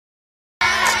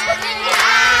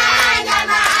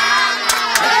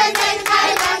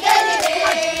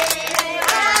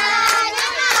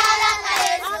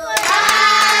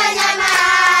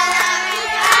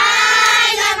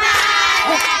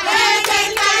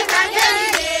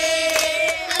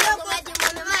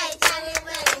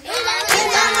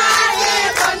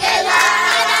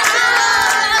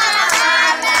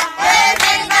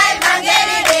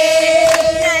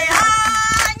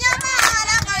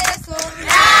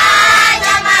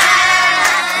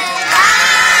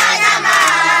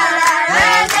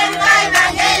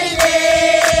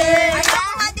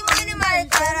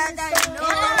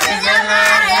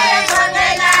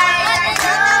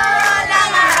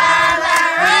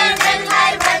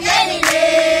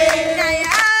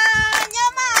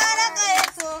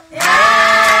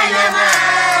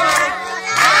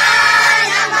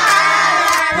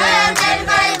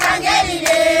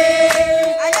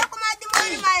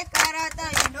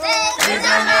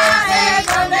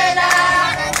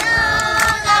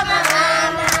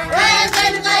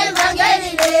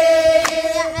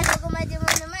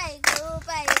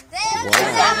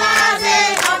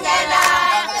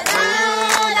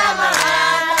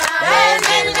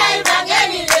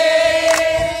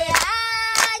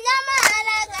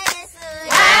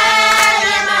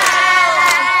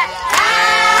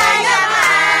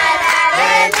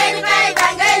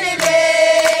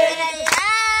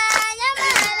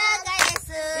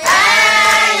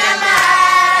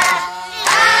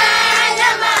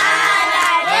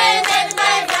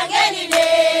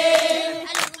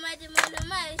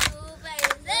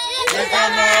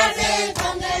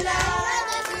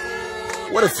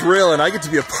What a thrill, and I get to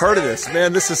be a part of this.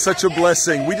 Man, this is such a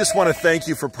blessing. We just want to thank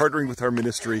you for partnering with our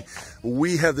ministry.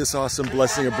 We have this awesome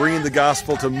blessing of bringing the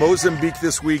gospel to Mozambique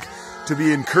this week, to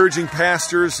be encouraging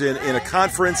pastors in a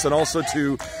conference, and also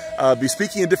to be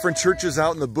speaking in different churches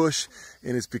out in the bush.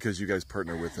 And it's because you guys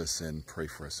partner with us and pray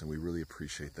for us, and we really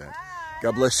appreciate that.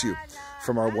 God bless you.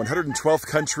 From our 112th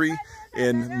country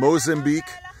in Mozambique,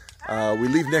 we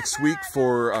leave next week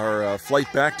for our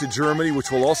flight back to Germany,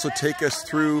 which will also take us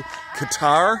through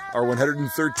Qatar, our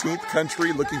 113th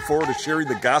country. Looking forward to sharing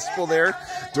the gospel there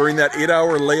during that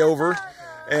 8-hour layover.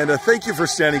 And thank you for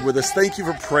standing with us. Thank you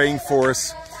for praying for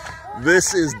us.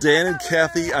 This is Dan and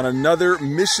Kathy on another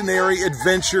missionary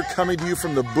adventure coming to you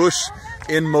from the bush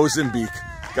in Mozambique.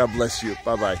 God bless you.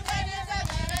 Bye-bye.